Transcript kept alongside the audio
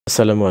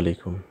আসসালামু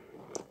আলাইকুম।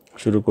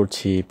 শুরু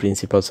করছি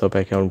প্রিন্সিপালস অফ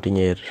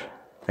অ্যাকাউন্টিংয়ের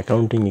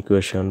অ্যাকাউন্টিং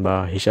ইকুয়েশন বা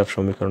হিসাব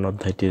সমীকরণ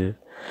অধ্যায়টির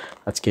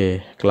আজকে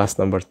ক্লাস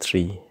নাম্বার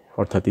 3,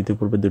 অর্থাৎ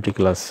ইতিপূর্বে দুটি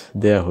ক্লাস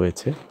দেয়া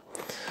হয়েছে।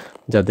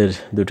 যাদের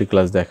দুটি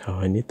ক্লাস দেখা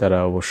হয়নি তারা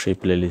অবশ্যই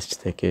প্লেলিস্ট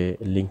থেকে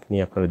লিঙ্ক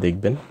নিয়ে আপনারা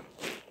দেখবেন।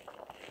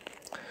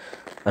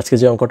 আজকে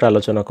যে অঙ্কটা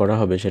আলোচনা করা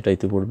হবে সেটা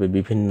ইতিপূর্বে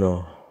বিভিন্ন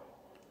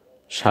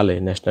সালে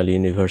ন্যাশনাল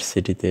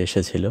ইউনিভার্সিটিতে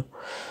এসেছিল।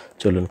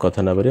 চলুন কথা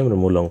না বাড়িয়ে আমরা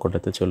মূল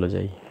অঙ্কটাতে চলে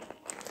যাই।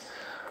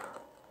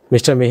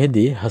 Mr.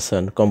 Mehdi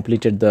Hassan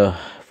completed the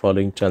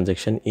following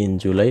transaction in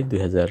July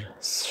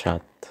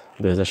 2007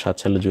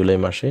 সালে জুলাই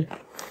মাসে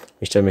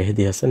মিস্টার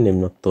মেহেদি হাসান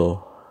নিম্নোক্ত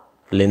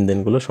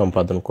লেনদেনগুলো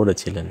সম্পাদন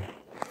করেছিলেন।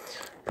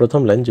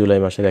 প্রথম লাইন, জুলাই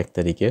মাসের 1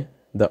 তারিখে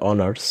the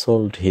honour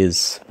sold his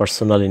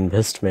personal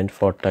investment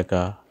for টাকা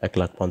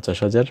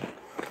 1,50,000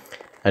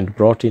 and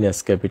brought in as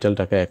capital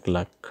টাকা 1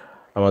 লাখ।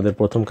 আমাদের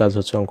প্রথম কাজ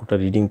হচ্ছে অঙ্কটা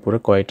রিডিং পড়ে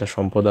কয়টা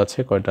সম্পদ আছে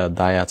কয়টা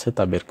দায় আছে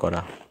তা বের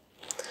করা,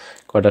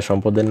 কয়টা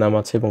সম্পদের নাম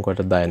আছে এবং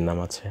কয়টা দায়ের নাম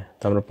আছে।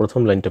 তো আমরা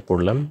প্রথম লাইনটা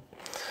পড়লাম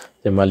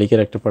যে মালিকের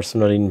একটা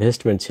পার্সোনাল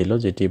ইনভেস্টমেন্ট ছিল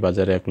যেটি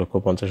বাজারে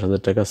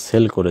 1,50,000 টাকা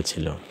সেল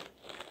করেছিল,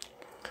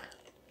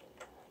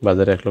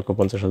 বাজারে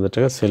 1,50,000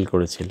 টাকা সেল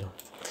করেছিল।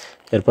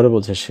 এরপরে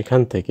বলছে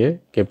সেখান থেকে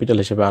ক্যাপিটাল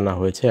হিসেবে আনা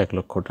হয়েছে 1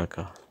 লক্ষ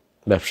টাকা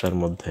ব্যবসার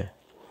মধ্যে,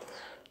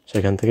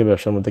 সেখান থেকে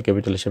ব্যবসার মধ্যে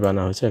ক্যাপিটাল হিসেবে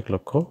আনা হয়েছে 1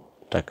 লক্ষ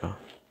টাকা।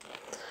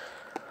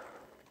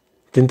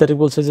 3 তারিখ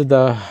বলছে যে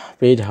দ্য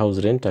পেইড হাউস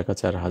রেন্ট টাকা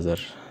 4,000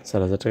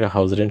 টাকা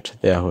হাউস রেন্ট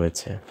দেওয়া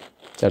হয়েছে।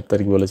 4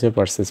 তারিখ বলেছে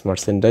পারচেস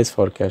মার্চেন্ডাইজ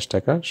ফর ক্যাশ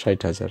টাকা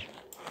 60,000,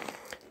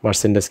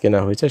 মার্চেন্ডাইজ কেনা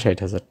হয়েছে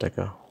 60,000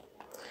 টাকা।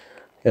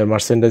 এর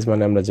মার্চেন্ডাইজ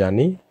মানে আমরা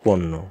জানি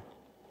পণ্য,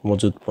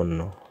 মজুদ পণ্য।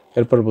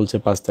 এরপর বলছে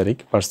 5 তারিখ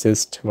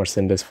purchased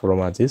merchandise from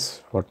Aziz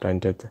for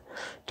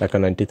টাকা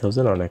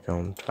 90,000 অন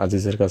অ্যাকাউন্ট,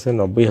 আজিজের কাছে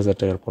 90,000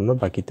 টাকার পণ্য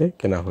বাকিতে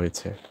কেনা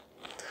হয়েছে।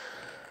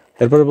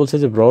 এরপরে বলছে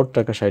যে ব্রড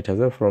টাকা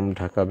 60,000 from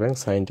Dhaka bank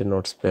signed A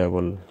notes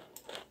payable,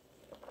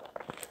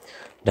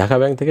 Dhaka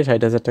bank থেকে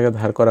 60,000 টাকা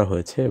ধার করা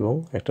হয়েছে এবং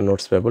একটা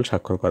নোটস পেয়াবল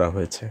স্বাক্ষর করা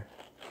হয়েছে।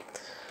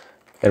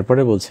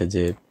 এরপরে বলছে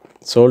যে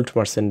সোল্ড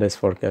মার্চেন্ডাইজ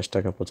ফর ক্যাশ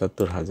টাকা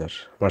 75,000,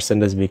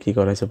 মার্চেন্ডাইজ বিক্রি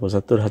করা হয়েছে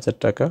 75,000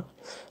 টাকা,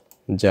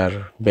 যার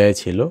ব্যয়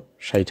ছিল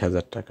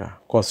 60,000 টাকা,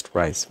 কস্ট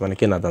প্রাইস মানে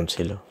কেনা দাম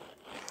ছিল।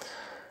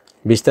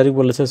 20 তারিখ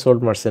বলেছে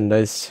সোল্ড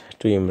মার্চেন্ডাইজ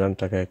টু ইমরান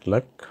টাকা 1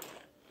 লাখ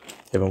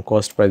এবং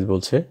কস্ট প্রাইস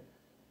বলছে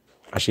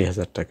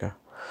 80,000 টাকা,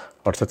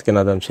 অর্থাৎ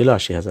কেনা দাম ছিল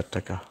 80,000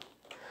 টাকা।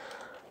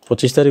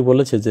 25 তারিখ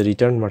বলেছে যে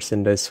return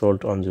merchandise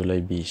sold on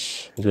July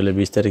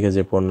 20 তারিখে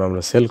যে পণ্য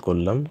আমরা সেল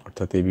করলাম,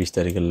 অর্থাৎ এই 20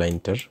 তারিখের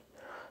লাইনটার,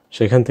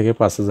 সেখান থেকে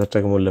 5,000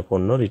 টাকা মূল্যে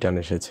পণ্য রিটার্ন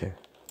এসেছে,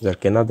 যার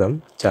কেনা দাম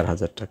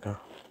 4,000 টাকা।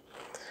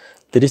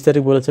 30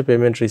 তারিখ বলেছে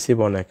পেমেন্ট রিসিভ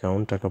অন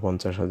অ্যাকাউন্ট টাকা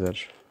 50,000,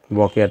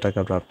 বকেয়া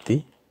টাকা প্রাপ্তি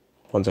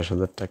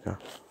 50,000 টাকা।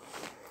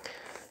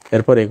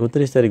 এরপর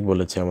 31 তারিখ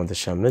বলেছে আমাদের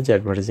সামনে যে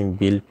অ্যাডভার্টাইজিং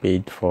বিল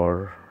পেইড ফর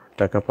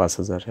টাকা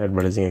 5,000,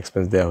 অ্যাডভার্টাইজিং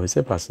এক্সপেন্স দেওয়া হয়েছে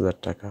 5,000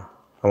 টাকা।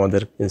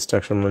 আমাদের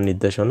ইনস্ট্রাকশন বা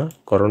নির্দেশনা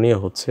করণীয়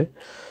হচ্ছে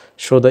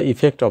show the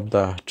effect of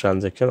the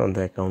transaction on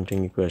the accounting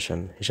equation,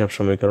 হিসাব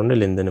সমীকরণে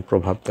লেনদেনের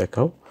প্রভাব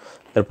দেখাও।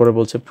 এরপরে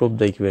বলছে প্রুভ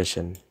দ্য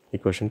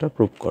ইকুয়েশনটা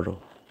প্রুভ করো।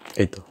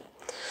 এই তো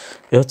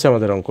এ হচ্ছে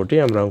আমাদের অঙ্কটি।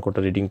 আমরা অঙ্কটা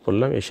রিডিং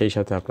করলাম, সেই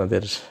সাথে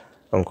আপনাদের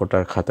অঙ্কটা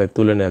খাতায়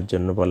তুলে নেওয়ার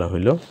জন্য বলা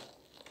হলো।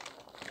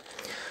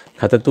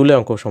 খাতায় তুলে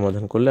অঙ্ক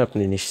সমাধান করলে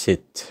আপনি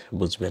নিশ্চিত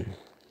বুঝবেন।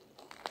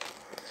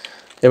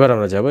 এবার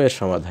আমরা যাব এর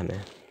সমাধানে।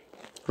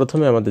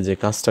 প্রথমে আমাদের যে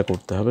কাজটা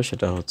করতে হবে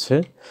সেটা হচ্ছে,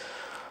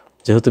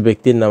 যেহেতু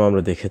ব্যক্তির নাম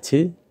আমরা দেখেছি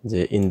যে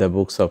in the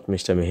books of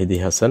mister Mehedi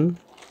Hasan,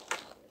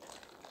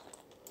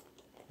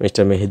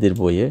 mister মেহেদির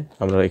বইয়ে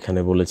আমরা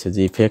এখানে বলেছি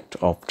যে effect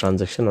of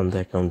transaction on the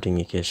accounting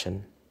equation,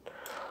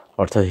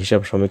 অর্থাৎ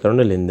হিসাব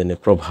সমীকরণে লেনদেনের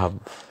প্রভাব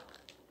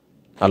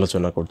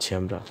আলোচনা করছি।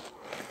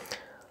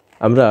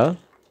 আমরা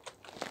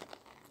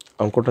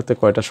অঙ্কটাতে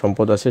কয়টা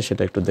সম্পদ আছে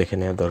সেটা একটু দেখে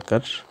নেওয়া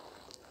দরকার।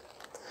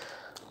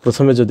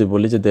 প্রথমে যদি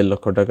বলি যে 1.5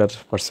 লক্ষ টাকার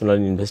পার্সোনাল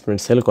ইনভেস্টমেন্ট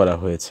সেল করা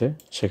হয়েছে,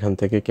 সেখান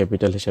থেকে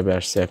ক্যাপিটাল হিসেবে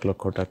আসছে 1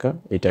 লক্ষ টাকা,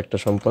 এটা একটা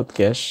সম্পদ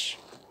ক্যাশ।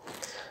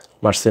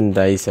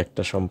 মার্চেন্ডাইজ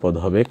একটা সম্পদ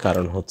হবে,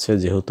 কারণ হচ্ছে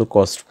যেহেতু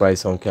কস্ট প্রাইস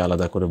অঙ্কে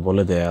আলাদা করে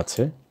বলে দেয়া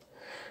আছে,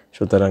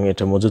 সুতরাং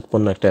এটা মজুদ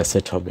পণ্য একটা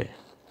অ্যাসেট হবে।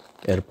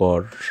 এরপর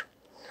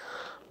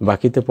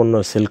বাকিতে পণ্য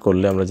সেল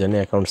করলে আমরা জানি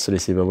অ্যাকাউন্টস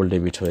রিসিভেবল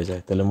ডেবিট হয়ে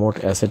যায়, তাহলে মোট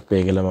অ্যাসেট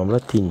পেয়ে গেলাম আমরা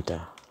 3টা।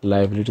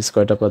 লায়াবিলিটিস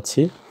কয়টা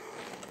পাচ্ছি?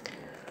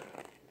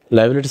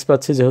 লায়াবিলিটিস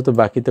পাচ্ছি যেহেতু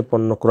বাকিতে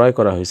পণ্য ক্রয়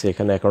করা হয়েছে,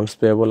 এখানে অ্যাকাউন্টস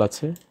পেয়েবল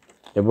আছে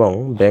এবং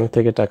ব্যাংক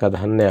থেকে টাকা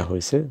ধার নেওয়া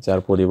হয়েছে, যার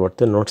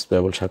পরিবর্তে নোটস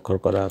পেয়েবল স্বাক্ষর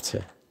করা আছে,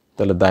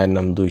 তাহলে দায়ের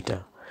নাম 2টা।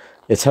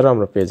 এছাড়াও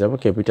আমরা পেয়ে যাব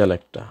ক্যাপিটাল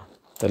একটা,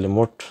 তাহলে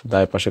মোট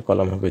দায় পাশে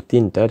কলাম হবে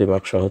 3টা,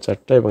 রিমার্ক সহ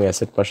 4টা, এবং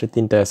অ্যাসেট পাশে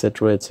 3টা অ্যাসেট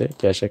রয়েছে,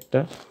 ক্যাশ একটা,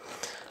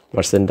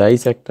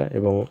 মার্চেন্ডাইজ একটা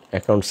এবং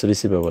অ্যাকাউন্টস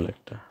রিসিভেবল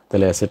একটা,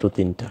 তাহলে অ্যাসেটও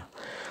 3টা।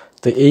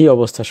 তো এই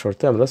অবস্থার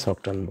শর্তে আমরা ছক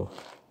টানবো।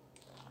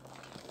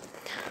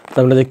 তো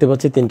আমরা দেখতে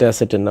পাচ্ছি 3টা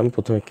অ্যাসেটের নাম,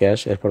 প্রথমে ক্যাশ,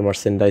 এরপর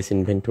মার্চেন্ডাইজ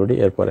ইনভেন্টরি,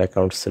 এরপর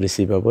অ্যাকাউন্টস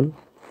রিসিভেবল।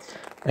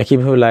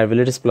 একইভাবে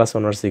লায়াবিলিটিস প্লাস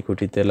অনার্স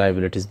ইকুইটিতে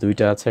লায়াবিলিটিস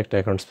 2টা আছে, একটা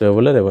অ্যাকাউন্টস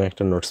পেয়েবলের এবং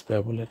একটা নোটস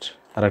পেয়েবলের,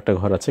 আর একটা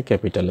ঘর আছে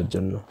ক্যাপিটালের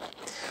জন্য।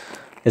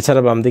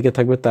 এছাড়া বাম দিকে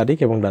থাকবে তারিখ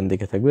এবং ডান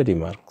দিকে থাকবে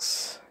রিমার্কস।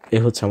 এ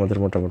হচ্ছে আমাদের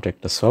মোটামুটি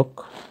একটা ছক।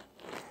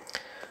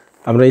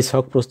 আমরা এই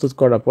ছক প্রস্তুত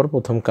করার পর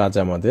প্রথম কাজ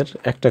আমাদের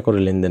একটা করে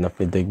লেনদেন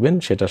আপনি দেখবেন,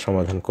 সেটা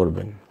সমাধান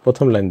করবেন।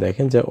 প্রথম লাইন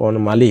দেখেন যে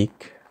মালিক,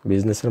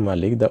 বিজনেসের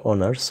মালিক, the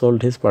owner sold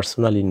his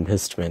personal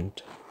investment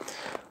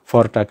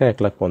for টাকা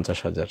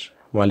 1,50,000।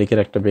 মালিকের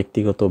একটা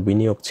ব্যক্তিগত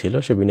বিনিয়োগ ছিল,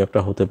 সে বিনিয়োগটা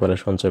হতে পারে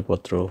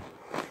সঞ্চয়পত্র,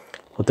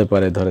 হতে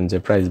পারে ধরেন যে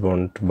প্রাইস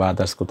বন্ড বা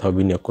আদার্স কোথাও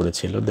বিনিয়োগ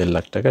করেছিল 1.5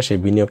 লাখ টাকা, সেই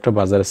বিনিয়োগটা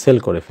বাজারে সেল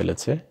করে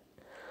ফেলেছে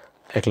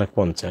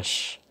 1,50,000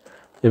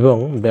 এবং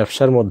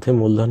ব্যবসার মধ্যে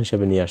মূলধন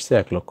হিসেবে নিয়ে আসছে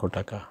 1 লক্ষ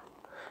টাকা।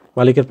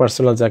 মালিকের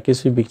পার্সোনাল যা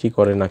কিছুই বিক্রি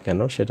করে না কেন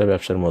সেটা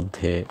ব্যবসার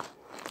মধ্যে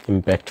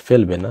ইম্প্যাক্ট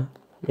ফেলবে না,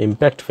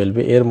 ইম্প্যাক্ট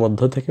ফেলবে এর মধ্য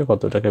থেকে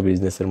কত টাকা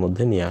বিজনেসের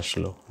মধ্যে নিয়ে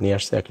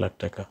আসছে 1 লাখ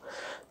টাকা।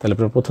 তাহলে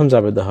আপনার প্রথম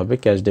জাবেদা হবে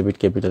ক্যাশ ডেবিট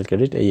ক্যাপিটাল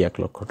ক্রেডিট এই 1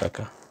 লক্ষ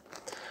টাকা।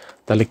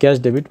 তাহলে ক্যাশ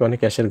ডেবিট মানে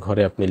ক্যাশের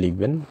ঘরে আপনি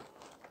লিখবেন,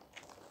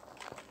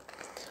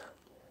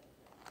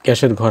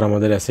 ক্যাশের ঘর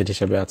আমাদের অ্যাসেট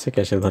হিসেবে আছে,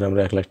 ক্যাশের ঘরে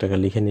আমরা 1 লাখ টাকা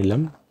লিখে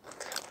নিলাম।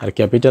 আর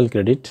ক্যাপিটাল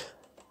ক্রেডিট,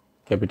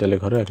 ক্যাপিটালের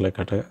ঘরে 1 লাখ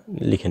টাকা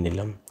লিখে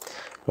নিলাম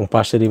এবং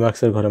পাশে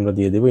রিমার্কসের ঘরে আমরা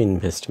দিয়ে দেবো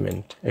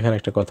ইনভেস্টমেন্ট। এখানে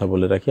একটা কথা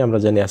বলে রাখি, আমরা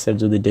জানি অ্যাসেট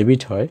যদি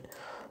ডেবিট হয়,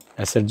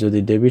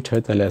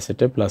 তাহলে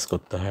অ্যাসেটে প্লাস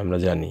করতে হয়। আমরা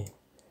জানি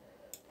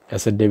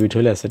অ্যাসেট ডেবিট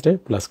হলে অ্যাসেটে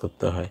প্লাস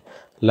করতে হয়।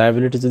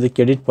 লায়াবিলিটি যদি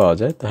ক্রেডিট পাওয়া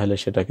যায় তাহলে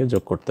সেটাকে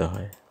যোগ করতে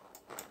হয়,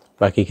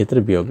 বাকি ক্ষেত্রে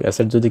বিয়োগ।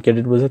 অ্যাসেট যদি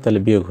ক্রেডিট বোঝায় তাহলে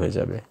বিয়োগ হয়ে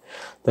যাবে।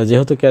 তা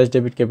যেহেতু cash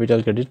debit capital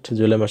credit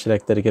July মাসের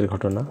 1 তারিখের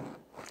ঘটনা,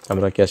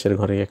 আমরা ক্যাশের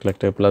ঘরে 1 লাখ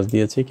টাকা প্লাস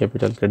দিয়েছি,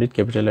 ক্যাপিটাল ক্রেডিট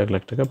ক্যাপিটালে 1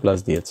 লাখ টাকা প্লাস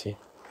দিয়েছি।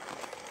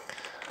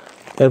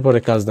 এরপরে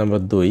কাজ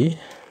নাম্বার 2,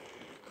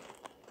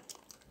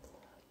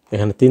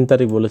 এখানে 3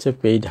 তারিখ বলেছে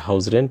পেইড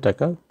হাউস রেন্ট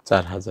টাকা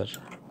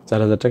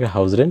 4,000 টাকা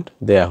হাউস রেন্ট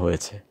দেয়া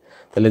হয়েছে।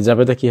 তাহলে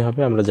জাবেদা কী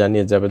হবে? আমরা জানি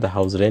জাবেদা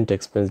হাউস রেন্ট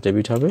এক্সপেন্স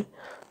ডেবিট হবে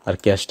আর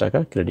ক্যাশ টাকা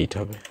ক্রেডিট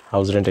হবে।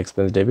 House rent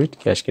expense debit,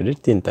 cash credit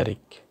 3 তারিখ।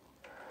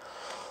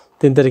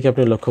 3 তারিখে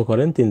আপনি লক্ষ্য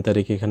করেন, 3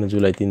 তারিখে এখানে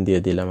জুলাই 3 দিয়ে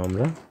দিলাম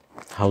আমরা।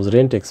 হাউস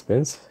রেন্ট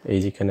এক্সপেন্স, এই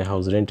যেখানে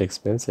হাউস রেন্ট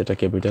এক্সপেন্স, এটা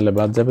ক্যাপিটালে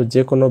বাদ যাবে,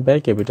 যে কোনো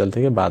ব্যয় ক্যাপিটাল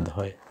থেকে বাদ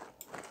হয়।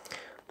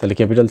 তাহলে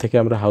ক্যাপিটাল থেকে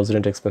আমরা হাউস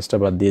রেন্ট এক্সপেন্সটা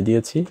বাদ দিয়ে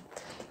দিয়েছি,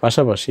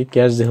 পাশাপাশি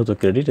ক্যাশ যেহেতু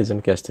ক্রেডিট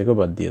এজন্য ক্যাশ থেকেও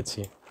বাদ দিয়েছি।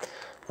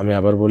 আমি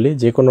আবার বলি,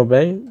 যে কোনো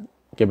ব্যয়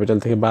ক্যাপিটাল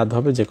থেকে বাদ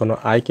হবে, যে কোনো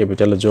আয়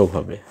ক্যাপিটালে যোগ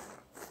হবে,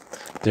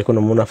 যে কোনো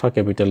মুনাফা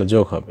ক্যাপিটালে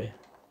যোগ হবে।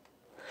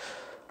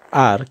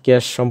 আর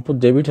ক্যাশ সম্পদ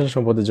ডেবিট হলে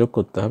সম্পদে যোগ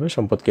করতে হবে,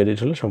 সম্পদ ক্রেডিট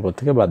হলে সম্পদ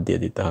থেকে বাদ দিয়ে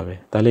দিতে হবে।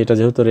 তাহলে এটা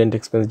যেহেতু রেন্ট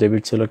এক্সপেন্স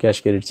ডেবিট ছিল, ক্যাশ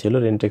ক্রেডিট ছিল,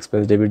 রেন্ট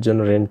এক্সপেন্স ডেবিট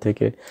জন্য রেন্ট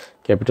থেকে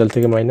ক্যাপিটাল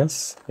থেকে মাইনাস,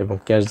 এবং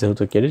ক্যাশ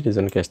যেহেতু ক্রেডিট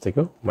এজন্য ক্যাশ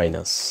থেকেও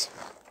মাইনাস।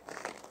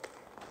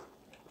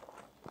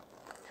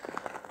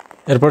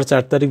 এরপর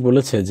 4 তারিখ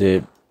বলেছে যে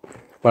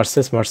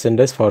পারচেস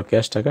মার্চেন্ডাইজ ফর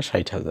ক্যাশ টাকা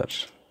 60,000।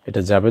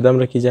 এটা জাবেদা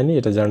আমরা কি জানি,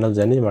 এটা জার্নাল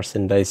জানি,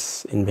 মার্চেন্ডাইজ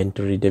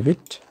ইনভেন্টরি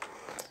ডেবিট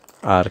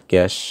আর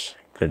cash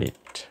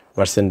credit.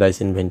 Merchandise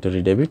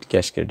inventory debit,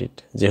 cash credit.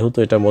 যেহেতু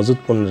এটা মজুদ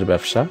পণ্যের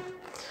ব্যবসা,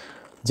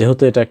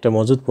 যেহেতু এটা একটা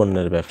মজুদ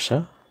পণ্যের ব্যবসা,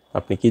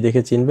 আপনি কি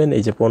দেখে চিনবেন?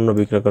 এই যে পণ্য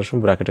বিক্রয় করার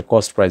সময় ব্র্যাকেটে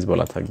কস্ট প্রাইস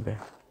বলা থাকবে,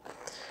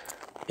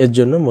 এর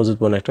জন্য মজুদ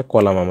পণ্য একটা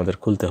কলাম আমাদের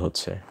খুলতে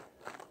হচ্ছে।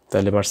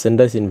 তাহলে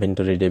মার্চেন্ডাইজ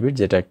ইনভেন্টরি ডেবিট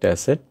যেটা একটা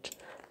অ্যাসেট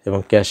এবং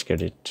ক্যাশ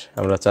ক্রেডিট,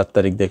 আমরা 4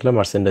 তারিখ দেখলাম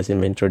merchandise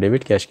inventory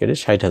debit cash credit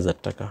 60,000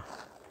 টাকা।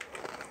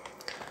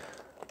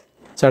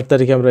 4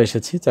 তারিখে আমরা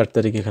এসেছি, 4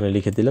 তারিখ এখানে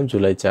লিখে দিলাম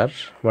জুলাই 4।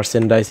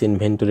 মার্চেন্ডাইজ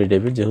ইনভেন্টরি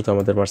ডেবিট, যেহেতু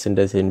আমাদের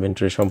মার্চেন্ডাইজ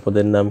ইনভেন্টরি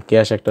সম্পদের নাম,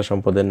 ক্যাশ একটা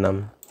সম্পদের নাম,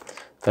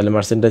 তাহলে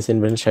মার্চেন্ডাইজ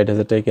ইনভেন্টরি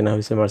 60,000 টাকা কেনা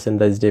হয়েছে,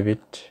 মার্চেন্ডাইজ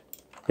ডেবিট,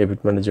 ডেবিট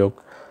মানে যোগ,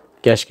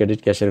 ক্যাশ ক্রেডিট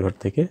ক্যাশের ঘর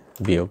থেকে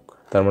বিয়োগ।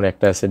 তার মানে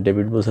একটা অ্যাসেট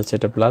ডেবিট বোঝাচ্ছে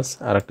এটা প্লাস,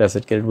 আর একটা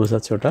অ্যাসেট ক্রেডিট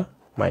বোঝাচ্ছে ওটা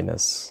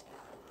মাইনাস।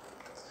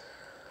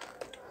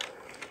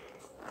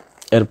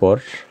 এরপর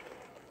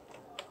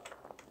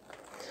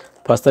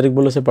 5 তারিখ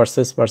বলেছে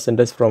পারচেস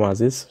মার্চেন্ডাইজ ফ্রম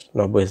আজিজ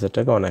 90,000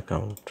 টাকা অন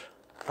অ্যাকাউন্ট।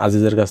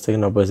 আজিজের কাছ থেকে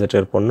 90,000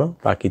 টাকার পণ্য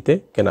বাকিতে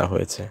কেনা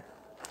হয়েছে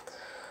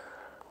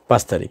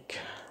 5 তারিখ।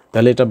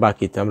 তাহলে এটা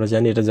বাকিতে, আমরা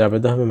জানি এটা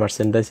জাবেদা হবে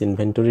মার্চেন্ডাইজ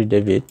ইনভেন্টরি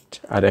ডেবিট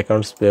আর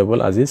অ্যাকাউন্টস পেয়েবল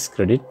আজিজ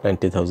ক্রেডিট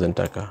 90,000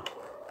 টাকা।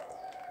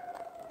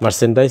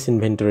 Merchandise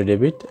inventory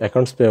debit,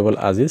 accounts payable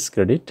Aziz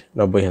credit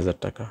 90,000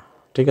 টাকা।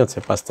 ঠিক আছে,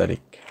 5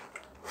 তারিখ।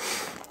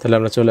 তাহলে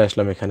আমরা চলে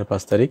আসলাম এখানে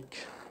 5 তারিখ,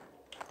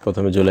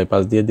 প্রথমে জুলাই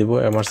 5 দিয়ে দিব।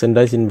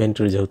 মার্চেন্ডাইজ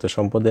ইনভেন্টরি যেহেতু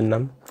সম্পদের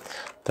নাম,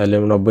 তাহলে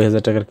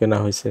 90,000 টাকার কেনা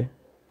হয়েছে,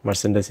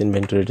 মার্চেন্ডাইজ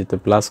ইনভেন্টরিটিতে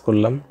প্লাস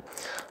করলাম।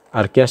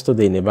 আর ক্যাশ তো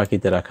দিইনি,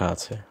 বাকিতে রাখা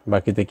আছে,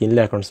 বাকিতে কিনলে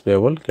অ্যাকাউন্টস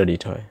পেয়েবল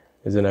ক্রেডিট হয়,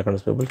 এই জন্য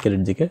অ্যাকাউন্টস পেয়েবল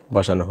ক্রেডিট দিকে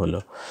বসানো হলো।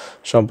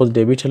 সম্পদ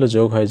ডেবিট হলে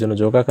যোগ হয়, এই জন্য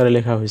যোগ আকারে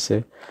লেখা হয়েছে।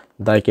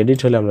 দায় ক্রেডিট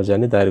হলে আমরা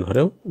জানি দায়ের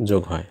ঘরেও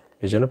যোগ হয়,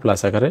 এই জন্য প্লাস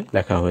আকারে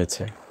লেখা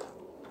হয়েছে।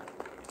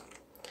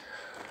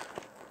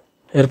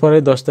 এরপরে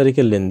 10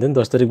 তারিখের লেনদেন।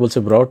 10 তারিখ বলছে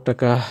ব্রড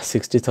টাকা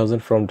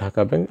 60,000 from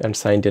Dhaka bank and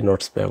signed A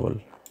notes payable.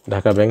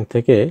 Dhaka bank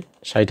থেকে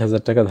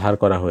 60,000 টাকা ধার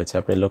করা হয়েছে।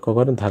 আপনি লক্ষ্য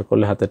করেন, ধার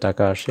করলে হাতে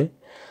টাকা আসে,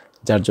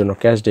 যার জন্য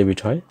ক্যাশ ডেবিট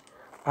হয়।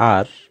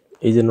 আর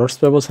এই যে নোটস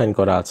পেয়েবল সাইন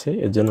করা আছে,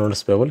 এর জন্য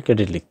নোটস পেয়েবল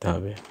ক্রেডিট লিখতে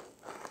হবে।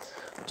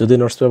 যদি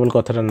নোটস পেয়েবল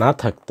কথাটা না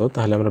থাকতো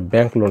তাহলে আমরা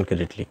ব্যাংক লোন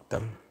ক্রেডিট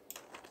লিখতাম।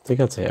 ঠিক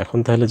আছে, এখন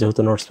তাহলে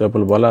যেহেতু নোটস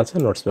পেয়েবল বলা আছে,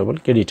 নোটস পেয়েবল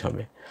ক্রেডিট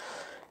হবে।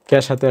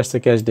 ক্যাশ হাতে আসছে,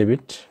 ক্যাশ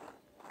ডেবিট,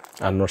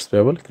 আর notes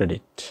payable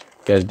credit,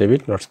 cash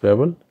debit, notes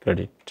payable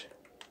credit.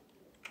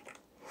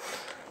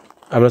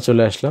 আমরা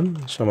চলে আসলাম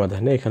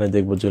সমাধানে। এখানে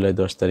দেখব জুলাই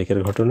 10 তারিখের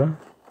ঘটনা।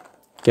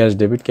 ক্যাশ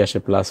ডেবিট ক্যাশে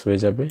প্লাস হয়ে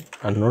যাবে,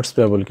 আর notes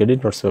payable credit,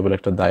 notes payable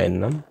একটা দায়ের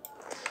নাম,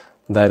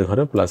 দায়ের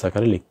ঘরে প্লাস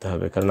আকারে লিখতে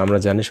হবে, কারণ আমরা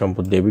জানি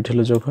সম্পদ ডেবিট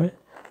হলে যোগ হয়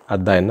আর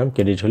দায়ের নাম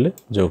ক্রেডিট হলে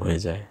যোগ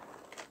হয়ে যায়।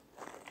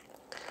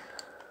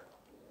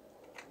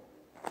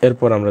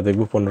 এরপর আমরা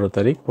দেখব 15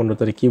 তারিখ। 15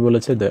 তারিখ কী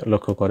বলেছে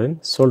লক্ষ্য করেন,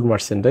 sold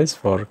merchandise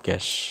for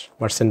cash,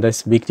 merchandise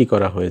বিক্রি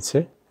করা হয়েছে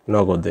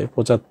নগদে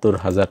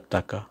 75,000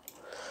 টাকা।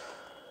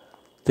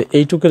 তো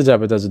এইটুকের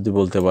জাবেদা যদি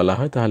বলতে বলা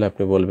হয় তাহলে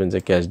আপনি বলবেন যে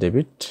ক্যাশ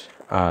ডেবিট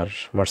আর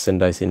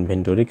মার্চেন্ডাইজ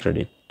ইনভেন্টরি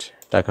ক্রেডিট,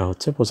 টাকা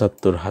হচ্ছে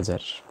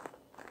 75,000।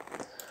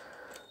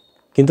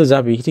 কিন্তু যা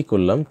বিক্রি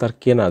করলাম তার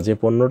কেনা, যে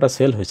পণ্যটা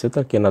সেল হয়েছে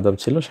তার কেনা দাম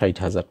ছিল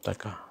 60,000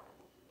 টাকা,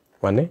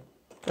 মানে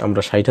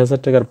আমরা 60,000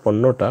 টাকার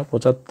পণ্যটা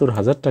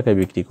 75,000 টাকায়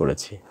বিক্রি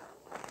করেছি,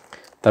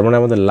 তার মানে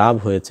আমাদের লাভ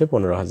হয়েছে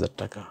 15,000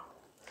 টাকা।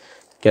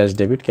 ক্যাশ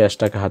ডেবিট, ক্যাশ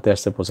টাকা হাতে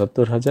আসছে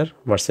 75,000,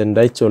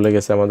 মার্চেন্ডাইজ চলে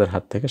গেছে আমাদের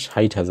হাত থেকে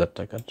 60,000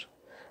 টাকার,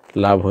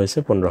 লাভ হয়েছে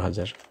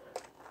 15,000।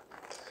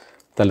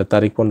 তাহলে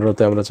তারিখ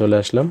 15তে আমরা চলে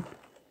আসলাম।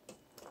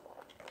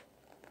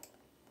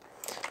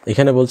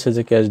 এখানে বলছে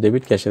যে ক্যাশ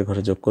ডেবিট ক্যাশের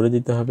ঘরে যোগ করে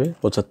দিতে হবে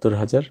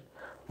 75,000,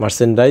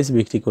 মার্চেন্ডাইজ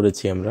বিক্রি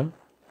করেছি আমরা,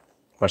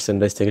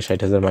 মার্চেন্ডাইজ থেকে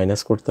 60,000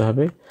 মাইনাস করতে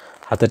হবে,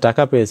 হাতে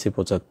টাকা পেয়েছি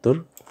 75,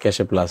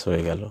 ক্যাশে প্লাস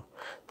হয়ে গেল,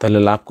 তাহলে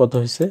লাভ কত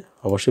হয়েছে?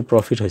 অবশ্যই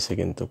প্রফিট হয়েছে,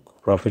 কিন্তু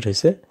প্রফিট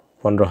হয়েছে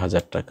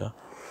 15,000 টাকা।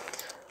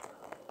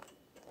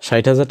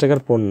 60,000 টাকার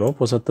পণ্য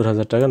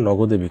 75,000 টাকা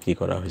নগদে বিক্রি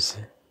করা হয়েছে,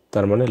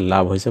 তার মানে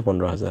লাভ হয়েছে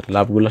 15,000।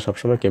 লাভগুলো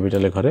সবসময়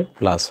ক্যাপিটালের ঘরে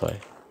প্লাস হয়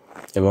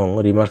এবং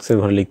রিমার্কসের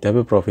ঘরে লিখতে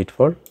হবে প্রফিট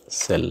ফর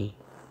সেল।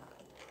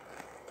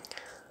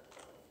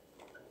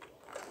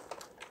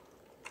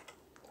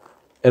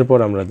 এরপর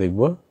আমরা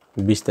দেখব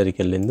 20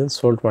 তারিখের লেনদেন,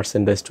 সোল্ড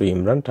মার্চেন্ডাইজ টু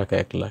ইমরান, টাকা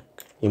 1 লাখ।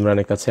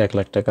 ইমরানের কাছে 1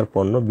 লাখ টাকার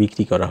পণ্য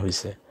বিক্রি করা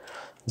হয়েছে,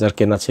 যার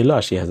কেনা ছিল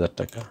 80,000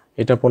 টাকা।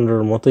 এটা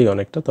 15-র মতোই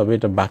অনেকটা, তবে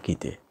এটা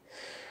বাকিতে।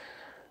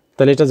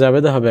 তাহলে এটা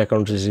জাবেদা হবে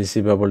অ্যাকাউন্ট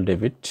রিসিভেবল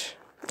ডেবিট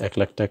 1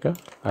 লাখ টাকা,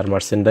 আর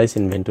মার্চেন্ডাইজ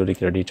ইনভেন্টরি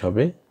ক্রেডিট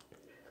হবে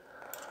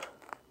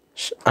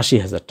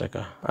 80,000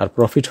 টাকা, আর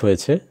প্রফিট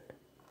হয়েছে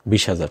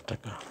 20,000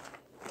 টাকা।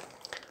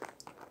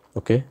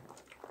 ওকে,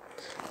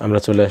 আমরা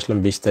চলে আসলাম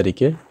 20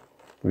 তারিখে।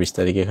 20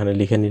 তারিখে এখানে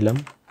লিখে নিলাম।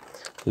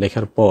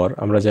 লেখার পর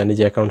আমরা জানি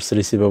যে অ্যাকাউন্টস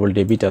রিসিভেবল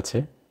ডেবিট আছে,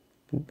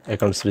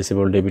 অ্যাকাউন্টস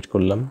রিসিভেবল ডেবিট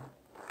করলাম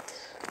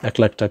 1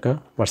 লাখ টাকা,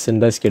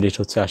 মার্চেন্ডাইজ ক্রেডিট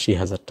হচ্ছে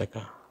 80,000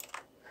 টাকা,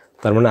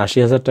 তার মানে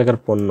 80,000 টাকার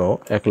পণ্য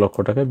 1 লক্ষ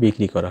টাকা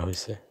বিক্রি করা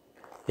হয়েছে।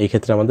 এই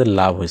ক্ষেত্রে আমাদের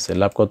লাভ হয়েছে,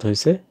 লাভ কত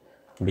হয়েছে?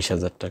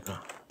 20,000 টাকা।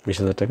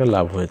 20,000 টাকা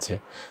লাভ হয়েছে,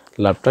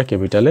 লাভটা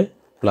ক্যাপিটালে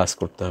প্লাস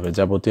করতে হবে।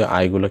 যাবতীয়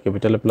আয়গুলো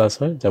ক্যাপিটালে প্লাস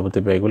হয়,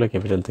 যাবতীয় ব্যয়গুলো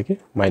ক্যাপিটাল থেকে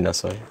মাইনাস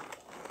হয়।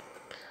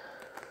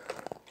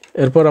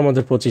 এরপর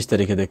আমাদের 25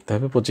 তারিখে দেখতে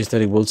হবে। 25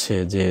 তারিখ বলছে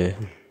যে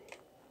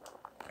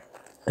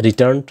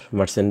returned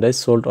merchandise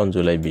sold on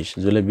July 20।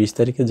 July 20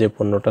 তারিখে যে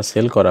পণ্যটা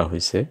সেল করা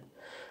হয়েছে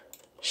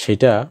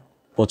সেটা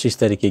 25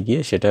 তারিখে গিয়ে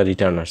সেটা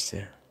রিটার্ন আসছে।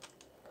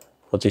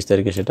 25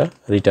 তারিখে সেটা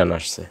রিটার্ন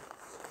আসছে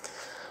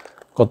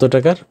কত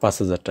টাকার?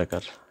 5,000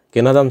 টাকার।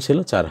 কেনা দাম ছিল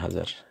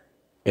 4,000।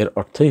 এর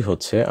অর্থই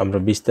হচ্ছে আমরা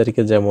 20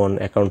 তারিখে যেমন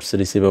অ্যাকাউন্টস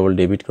রিসিভেবল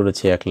ডেবিট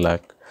করেছি 1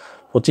 লাখ,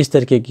 25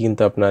 তারিখে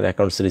কিন্তু আপনার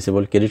অ্যাকাউন্টস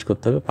রিসিভেবল ক্রেডিট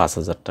করতে হবে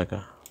 5,000 টাকা,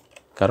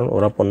 কারণ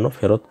ওরা পণ্য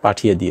ফেরত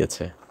পাঠিয়ে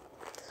দিয়েছে।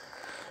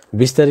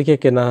 20 তারিখে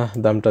কেনা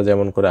দামটা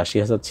যেমন করে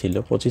 80,000 ছিল,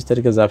 25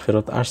 তারিখে যা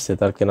ফেরত আসছে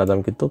তার কেনা দাম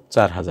কিন্তু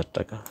 4,000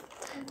 টাকা।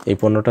 এই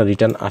পণ্যটা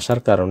রিটার্ন আসার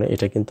কারণে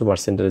এটা কিন্তু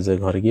মার্চেন্ডাইজের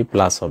ঘরে গিয়ে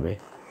প্লাস হবে,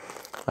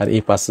 আর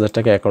এই 5,000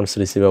 টাকা অ্যাকাউন্টস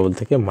রিসিভেবল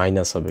থেকে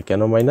মাইনাস হবে।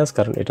 কেন মাইনাস?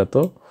 কারণ এটা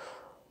তো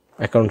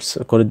অ্যাকাউন্টস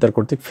খরিদ্দার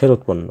কর্তৃক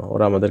ফেরত পণ্য,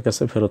 ওরা আমাদের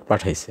কাছে ফেরত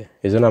পাঠাইছে।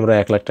 এই জন্য আমরা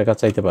 1 লাখ টাকা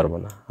চাইতে পারবো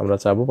না, আমরা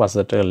চাবো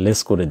 5,000 টাকা লেস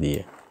করে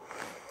দিয়ে।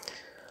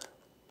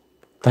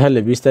 তাহলে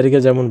 20 তারিখে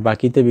যেমন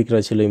বাকিতে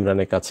বিক্রয় ছিল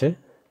ইমরানের কাছে,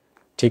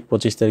 ঠিক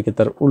 25 তারিখে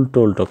তার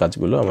উল্টো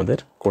কাজগুলো আমাদের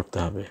করতে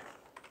হবে।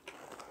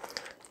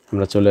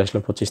 আমরা চলে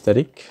আসলাম 25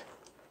 তারিখ।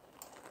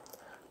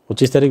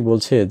 25 তারিখ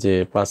বলছে যে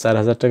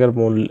 4,000 টাকার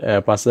মূল্য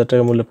 5,000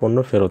 টাকা মূল্যে পণ্য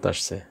ফেরত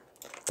আসছে।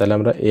 তাহলে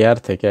আমরা এআর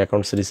থেকে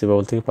অ্যাকাউন্টস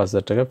রিসিভেবল থেকে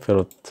 5,000 টাকা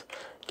ফেরত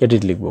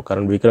ক্রেডিট লিখব,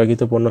 কারণ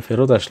বিক্রয়কৃত পণ্য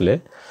ফেরত আসলে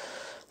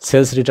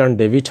সেলস রিটার্ন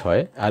ডেবিট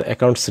হয় আর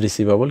অ্যাকাউন্টস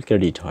রিসিভেবল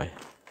ক্রেডিট হয়।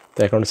 তো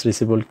অ্যাকাউন্টস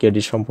রিসিভেবল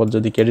ক্রেডিট সম্পদ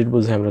যদি ক্রেডিট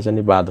বুঝে আমরা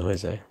জানি বাদ হয়ে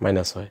যায়,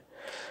 মাইনাস হয়।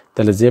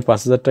 তাহলে যে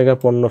 5,000 টাকা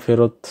পণ্য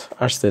ফেরত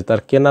আসছে তার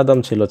কেনা দাম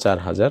ছিল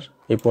 4,000,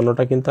 এই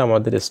পণ্যটা কিন্তু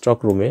আমাদের স্টক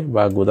রুমে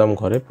বা গুদাম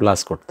ঘরে প্লাস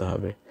করতে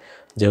হবে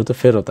যেহেতু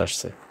ফেরত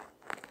আসছে।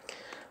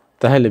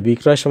 তাহলে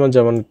বিক্রয়ের সময়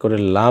যেমন করে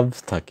লাভ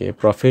থাকে,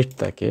 প্রফিট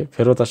থাকে,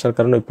 ফেরত আসার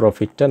কারণে ওই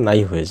প্রফিটটা নাই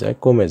হয়ে যায়,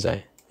 কমে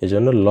যায়, এই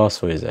জন্য লস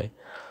হয়ে যায়।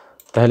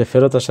 তাহলে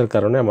ফেরত আসার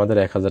কারণে আমাদের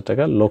 1,000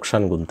 টাকা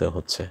লোকসান গুনতে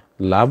হচ্ছে,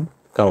 লাভ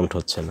কাউন্ট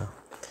হচ্ছে না।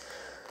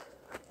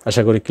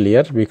 আশা করি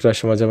ক্লিয়ার। বিক্রয়ের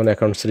সময় যেমন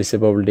অ্যাকাউন্টস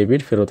রিসিভেবল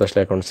ডেবিট, ফেরত আসলে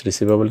অ্যাকাউন্টস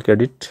রিসিভেবল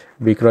ক্রেডিট।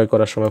 বিক্রয়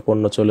করার সময়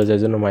পণ্য চলে যায়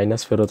জন্য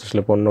মাইনাস, ফেরত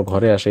আসলে পণ্য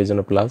ঘরে আসে এই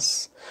জন্য প্লাস।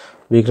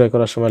 বিক্রয়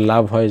করার সময়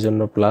লাভ হয় এই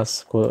জন্য প্লাস,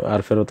 আর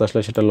ফেরত আসলে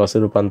সেটা লসে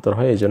রূপান্তর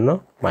হয় এই জন্য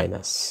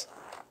মাইনাস।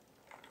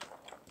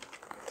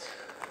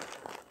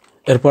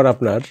 এরপর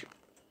আপনার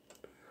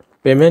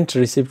পেমেন্ট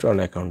রিসিভড অন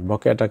অ্যাকাউন্ট,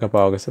 বকেয়া টাকা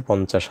পাওয়া গেছে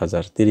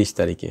 50,000 30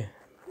 তারিখে।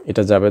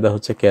 এটা জাবেদা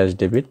হচ্ছে ক্যাশ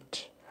ডেবিট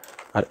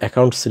আর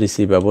অ্যাকাউন্টস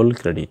রিসিভেবল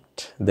ক্রেডিট,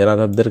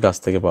 দেনাদারদের কাছ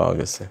থেকে পাওয়া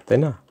গেছে, তাই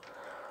না?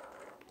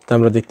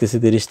 আমরা দেখতেছি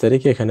 30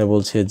 তারিখে এখানে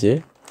বলছে যে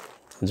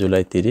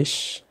জুলাই 30,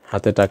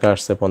 হাতে টাকা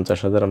আসছে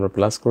 50,000, আমরা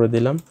প্লাস করে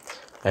দিলাম।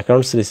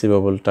 অ্যাকাউন্টস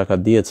রিসিভেবল টাকা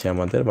দিয়েছে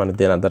আমাদের, মানে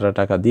দেনাদাররা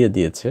টাকা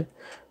দিয়েছে,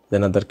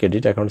 দেনাদার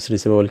ক্রেডিট, অ্যাকাউন্টস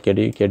রিসিভেবল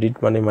ক্রেডিট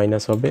মানে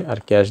মাইনাস হবে, আর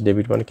ক্যাশ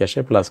ডেবিট মানে ক্যাশে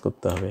প্লাস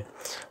করতে হবে।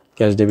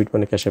 ক্যাশ ডেবিট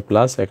মানে ক্যাশে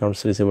প্লাস,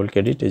 অ্যাকাউন্টস রিসিভেবল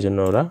ক্রেডিট, এই জন্য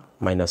ওরা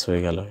মাইনাস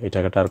হয়ে গেল, এই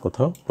টাকাটা আর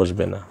কোথাও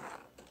বসবে না।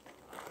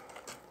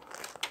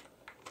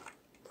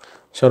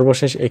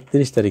 সর্বশেষ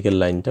 31 তারিখের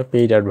লাইনটা,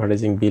 পেইড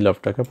অ্যাডভার্টাইজিং বিল অফ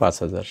টাকা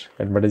 5,000,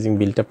 অ্যাডভার্টাইজিং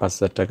বিলটা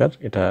 5,000 টাকার,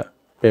 এটা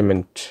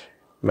পেমেন্ট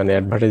মানে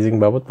অ্যাডভার্টাইজিং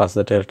বাবদ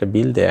 5,000 টাকার একটা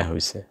বিল দেয়া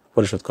হয়েছে,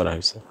 পরিশোধ করা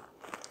হয়েছে।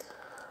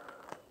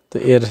 তো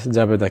এর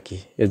জাবেদা কি?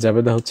 এর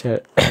জাবেদা হচ্ছে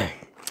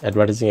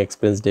অ্যাডভার্টাইজিং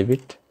এক্সপেন্স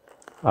ডেবিট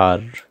আর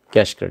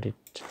ক্যাশ ক্রেডিট।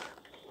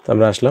 তো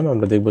আমরা আসলাম,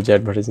 আমরা দেখব যে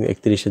অ্যাডভার্টাইজিং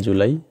 31শে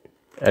জুলাই,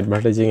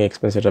 অ্যাডভার্টাইজিং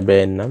এক্সপেন্স এটা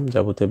ব্যয়ের নাম,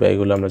 যাবতীয়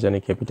ব্যয়গুলো আমরা জানি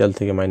ক্যাপিটাল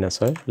থেকে মাইনাস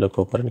হয়।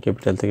 লক্ষ্য করেন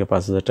ক্যাপিটাল থেকে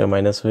 5,000 টাকা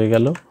মাইনাস হয়ে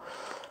গেল,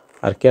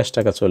 আর ক্যাশ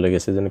টাকা চলে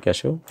গেছে, যেন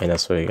ক্যাশেও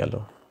মাইনাস হয়ে গেল।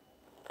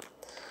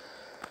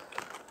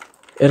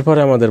 এরপরে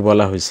আমাদের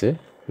বলা হয়েছে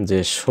যে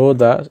show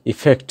the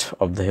effect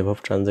of the have of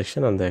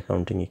transaction on the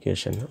accounting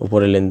equation.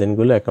 উপরে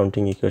লেনদেনগুলো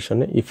অ্যাকাউন্টিং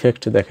ইকুয়েশনে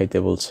ইফেক্ট দেখাইতে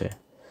বলছে,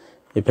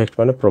 ইফেক্ট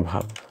মানে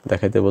প্রভাব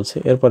দেখাইতে বলছে।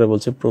 এরপরে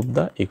বলছে প্রুভ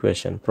দ্য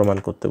ইকুয়েশন, প্রমাণ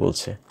করতে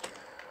বলছে।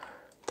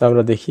 তো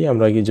আমরা দেখি,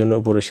 আমরা এই জন্য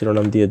উপরে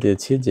শিরোনাম দিয়ে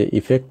দিয়েছি যে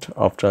effect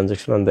of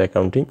transaction on the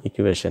accounting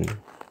equation,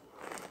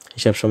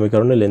 হিসাব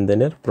সমীকরণে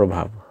লেনদেনের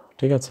প্রভাব।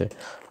 ঠিক আছে,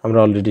 আমরা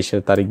অলরেডি সে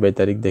তারিখ বাই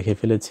তারিখ দেখে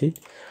ফেলেছি।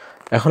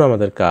 এখন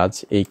আমাদের কাজ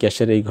এই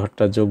ক্যাশের এই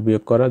ঘরটা যোগ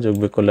বিয়োগ করা। যোগ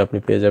বিয়োগ করলে আপনি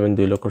পেয়ে যাবেন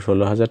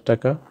 2,16,000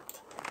 টাকা।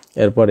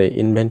 এরপরে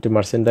ইনভেন্টরি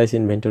মার্চেন্ডাইজ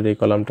ইনভেন্টরি এই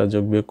কলামটা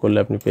যোগ বিয়োগ করলে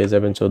আপনি পেয়ে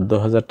যাবেন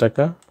 14,000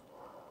 টাকা।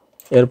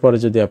 এরপরে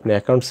যদি আপনি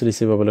অ্যাকাউন্টস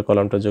রিসিভেবলের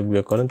কলামটা যোগ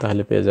বিয়োগ করেন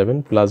তাহলে পেয়ে যাবেন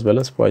প্লাস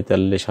ব্যালেন্স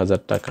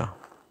 45,000 টাকা।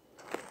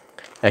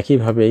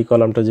 একইভাবে এই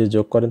কলামটা যদি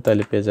যোগ করেন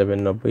তাহলে পেয়ে যাবেন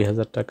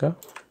 90,000 টাকা।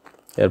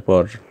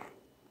 এরপর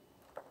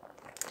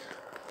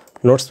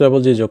নোটস পেয়েবল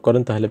যদি যোগ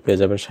করেন তাহলে পেয়ে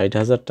যাবেন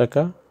 60,000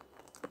 টাকা।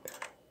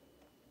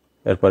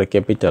 এরপরে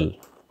ক্যাপিটাল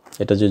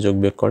এটা যদি যোগ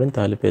বিয়োগ করেন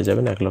তাহলে পেয়ে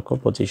যাবেন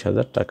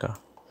 1,25,000 টাকা।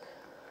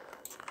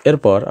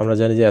 এরপর আমরা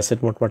জানি যে অ্যাসেট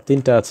মোটমাট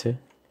 3টা আছে,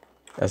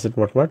 অ্যাসেট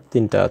মোটমাট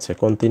 3টা আছে।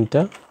 কোন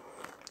 3টা?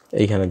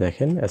 এইখানে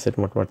দেখেন অ্যাসেট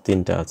মোটমাট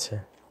 3টা আছে।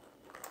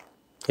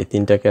 এই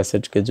 3টাকে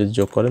অ্যাসেটকে যদি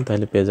যোগ করেন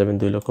তাহলে পেয়ে যাবেন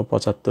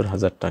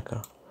 2,75,000 টাকা।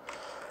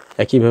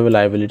 একইভাবে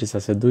লায়াবিলিটিস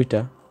আছে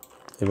 2টা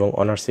এবং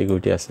অনার্স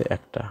ইকুইটি আছে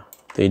 1টা।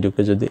 তো এই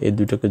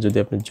দুটোকে যদি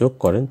আপনি যোগ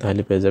করেন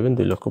তাহলে পেয়ে যাবেন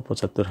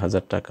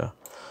 2,75,000 টাকা।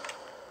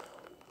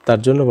 তার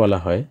জন্য বলা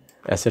হয়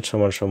অ্যাসেট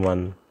সমান সমান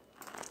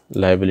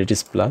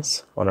লায়াবিলিটিস প্লাস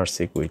অনার্স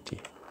ইকুইটি।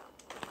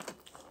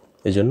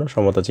 এই জন্য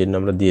সমতা চিহ্ন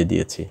আমরা দিয়ে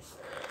দিয়েছি।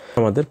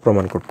 আমাদের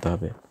প্রমাণ করতে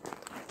হবে,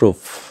 প্রুফ।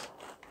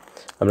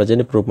 আমরা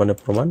জানি প্রুফ মানে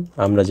প্রমাণ।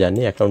 আমরা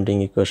জানি অ্যাকাউন্টিং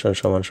ইকুয়েশন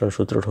সমান সমান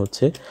সূত্রটা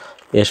হচ্ছে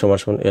এ সমান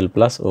সমান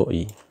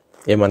L+OE।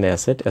 এ মানে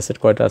অ্যাসেট, অ্যাসেট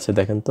কয়টা আছে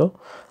দেখেন তো,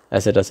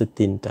 অ্যাসেট আছে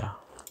 3টা।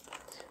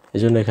 এই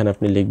জন্য এখানে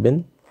আপনি লিখবেন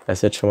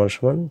অ্যাসেট সমান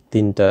সমান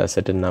 3টা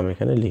অ্যাসেটের নাম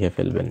এখানে লিখে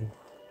ফেলবেন।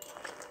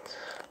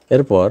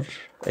 এরপর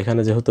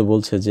এখানে যেহেতু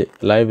বলছে যে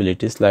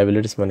লায়াবিলিটিস,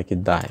 লায়াবিলিটিস মানে কি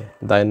দায়,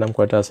 দায়ের নাম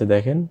কয়টা আছে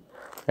দেখেন,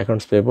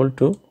 accounts payable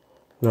two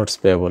notes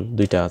payable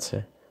 2টা আছে।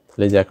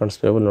 তাহলে এই যে অ্যাকাউন্টস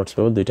পেয়েবল নোটস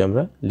পেয়েবল 2টা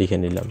আমরা লিখে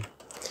নিলাম।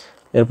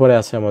 এরপরে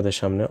আছে আমাদের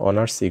সামনে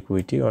অনার্স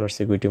ইকুইটি। অনার্স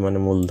ইকুইটি মানে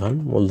মূলধন।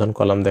 মূলধন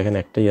কলাম দেখেন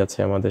একটাই আছে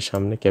আমাদের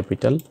সামনে,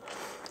 ক্যাপিটাল।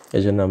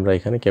 এই জন্য আমরা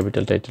এখানে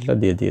ক্যাপিটাল টাইটেলটা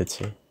দিয়ে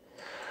দিয়েছি।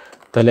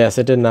 তাহলে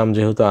অ্যাসেটের নাম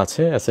যেহেতু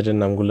আছে, অ্যাসেটের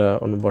নামগুলো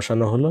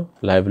বসানো হলো,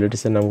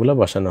 লায়াবিলিটিসের নামগুলো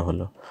বসানো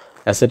হলো।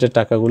 অ্যাসেটের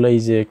টাকাগুলো এই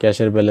যে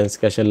ক্যাশের ব্যালেন্স,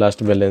 ক্যাশের লাস্ট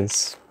ব্যালেন্স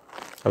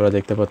আমরা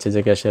দেখতে পাচ্ছি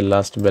যে ক্যাশের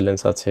লাস্ট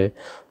ব্যালেন্স আছে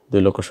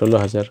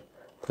 2,16,000।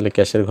 তাহলে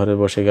ক্যাশের ঘরে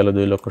বসে গেল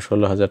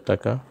 2,16,000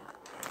 টাকা।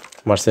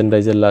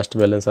 মার্চেন্ডাইজের লাস্ট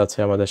ব্যালেন্স আছে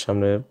আমাদের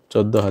সামনে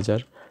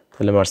 14,000।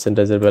 তাহলে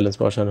মার্চেন্ডাইজের ব্যালেন্স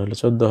বসানো হলো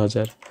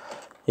 14,000।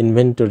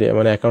 ইনভেন্টরি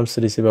মানে অ্যাকাউন্টস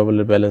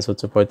রিসিভেবলের ব্যালেন্স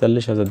হচ্ছে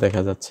 45,000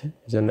 দেখা যাচ্ছে,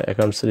 এই জন্য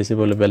অ্যাকাউন্টস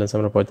রিসিভেবলের ব্যালেন্স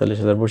আমরা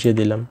 45,000 বসিয়ে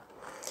দিলাম।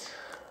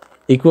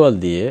 ইকুয়াল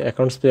দিয়ে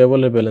অ্যাকাউন্টস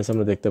পেয়েবলের ব্যালেন্স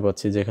আমরা দেখতে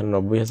পাচ্ছি যে এখানে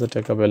 90,000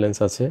 টাকা ব্যালেন্স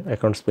আছে।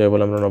 অ্যাকাউন্টস পেয়েবল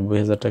আমরা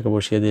 90,000 টাকা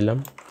বসিয়ে দিলাম,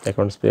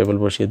 অ্যাকাউন্টস পেয়েবল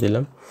বসিয়ে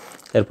দিলাম।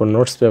 এরপর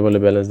নোটস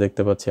পেয়েবলের ব্যালেন্স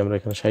দেখতে পাচ্ছি আমরা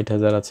এখানে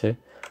 60,000 আছে।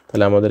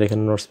 তাহলে আমাদের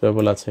এখানে নোটস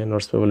পেয়েবল আছে,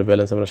 নোটস পেয়েবলের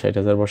ব্যালেন্স আমরা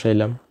 60,000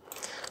 বসাইলাম।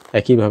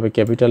 একইভাবে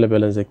ক্যাপিটালের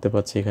ব্যালেন্স দেখতে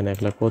পাচ্ছি এখানে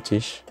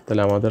 1,25,000।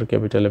 তাহলে আমাদের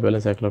ক্যাপিটালের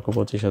ব্যালেন্স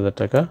 1,25,000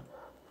 টাকা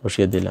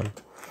বসিয়ে দিলাম।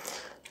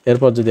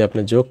 এরপর যদি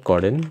আপনি যোগ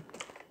করেন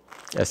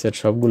অ্যাসেট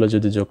সবগুলো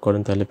যদি যোগ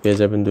করেন তাহলে পেয়ে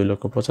যাবেন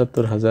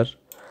 2,75,000।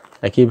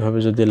 একইভাবে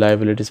যদি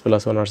লায়াবিলিটিস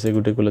প্লাস অনার্স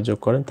ইকুইটিগুলো যোগ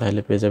করেন তাহলে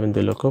পেয়ে যাবেন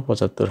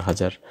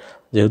 2,75,000।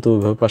 যেহেতু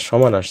উভয় পাশ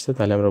সমান আসছে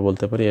তাহলে আমরা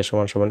বলতে পারি এ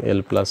সমান সমান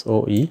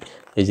L+OE।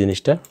 এই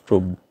জিনিসটা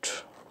proved.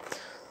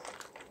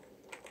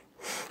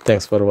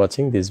 Thanks for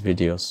watching this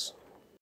videos.